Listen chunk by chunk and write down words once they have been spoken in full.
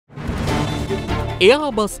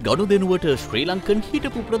එයාබස් ගනුදෙනුවට ශ්‍රී Lankan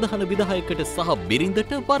හිටපු ප්‍රධාන විධායකට සහ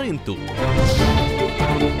බිරිඳට වරෙන්තු.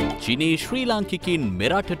 චීනී ශ්‍රී ලාංකිකින්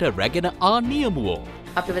මෙරටට රැගෙන ආ නියමුවෝ.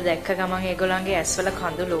 අපිව දැක්ක ගමන් ඒගොල්ලන්ගේ ඇස්වල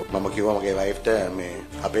කඳුළු. මම කිව්වා මගේ වයිෆ්ට මේ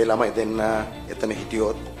අපේ ළමයි දෙන්න එතන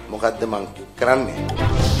හිටියොත් මොකද්ද මං කරන්නේ?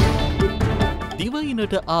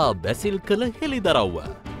 දිවයිනට ආ බැසිල් කළ හෙළිදරව්ව.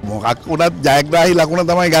 මොකක් වුණත් ජයග්‍රාහී ලකුණ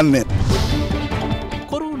තමයි ගන්නෙ.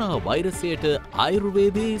 කොරෝනා වෛරසයට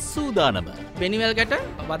ආයුර්වේදයේ සූදානම. බෙනිවැල්කට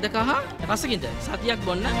වදකහ රසකින්ද සතියක්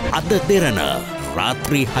බොන්න. අද දෙරණ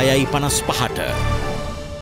රාත්‍රී 6:55ට